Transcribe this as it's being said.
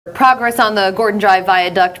Progress on the Gordon Drive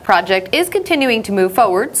Viaduct project is continuing to move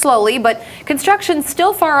forward slowly, but construction's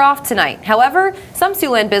still far off tonight. However, some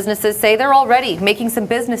Siouxland businesses say they're already making some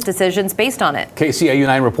business decisions based on it.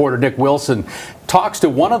 KCAU-9 reporter Nick Wilson talks to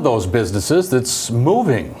one of those businesses that's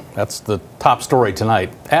moving. That's the top story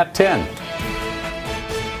tonight at 10.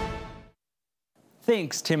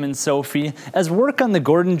 Thanks, Tim and Sophie. As work on the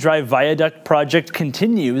Gordon Drive Viaduct project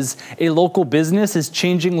continues, a local business is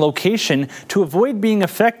changing location to avoid being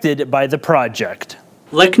affected by the project.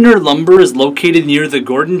 Lechner Lumber is located near the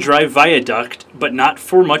Gordon Drive Viaduct, but not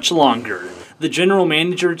for much longer. The general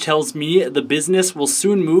manager tells me the business will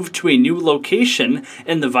soon move to a new location,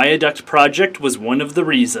 and the viaduct project was one of the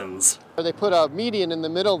reasons. They put a median in the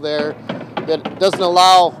middle there that doesn't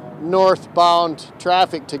allow northbound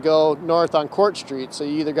traffic to go north on Court Street, so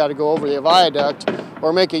you either got to go over the viaduct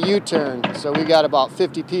or make a U-turn. So we got about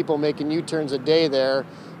 50 people making U-turns a day there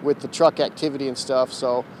with the truck activity and stuff.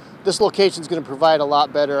 So this location is going to provide a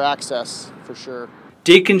lot better access for sure.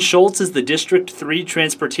 Dakin Schultz is the District 3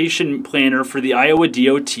 Transportation Planner for the Iowa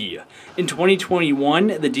DOT. In 2021,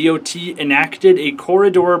 the DOT enacted a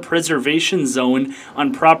corridor preservation zone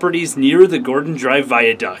on properties near the Gordon Drive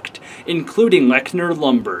Viaduct, including Lechner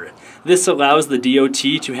Lumber. This allows the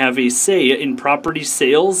DOT to have a say in property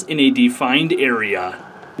sales in a defined area.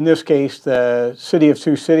 In this case, the city of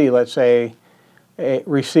Sioux City, let's say,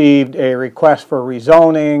 received a request for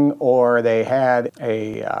rezoning, or they had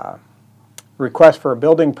a request for a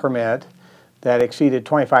building permit that exceeded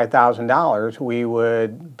 $25,000, we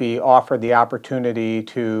would be offered the opportunity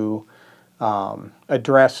to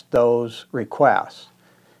address those requests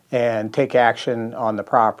and take action on the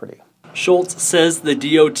property. Schultz says the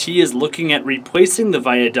DOT is looking at replacing the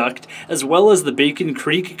viaduct as well as the Bacon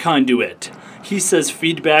Creek conduit. He says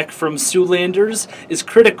feedback from Siouxlanders is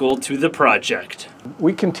critical to the project.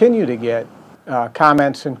 We continue to get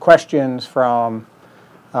comments and questions from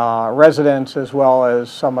residents as well as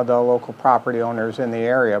some of the local property owners in the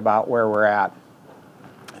area about where we're at.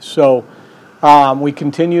 So we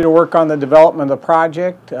continue to work on the development of the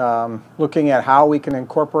project, looking at how we can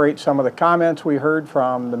incorporate some of the comments we heard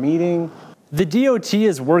from the meeting. The DOT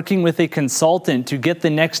is working with a consultant to get the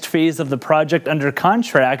next phase of the project under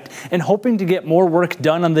contract and hoping to get more work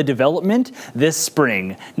done on the development this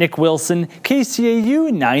spring. Nick Wilson,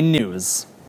 KCAU 9 News.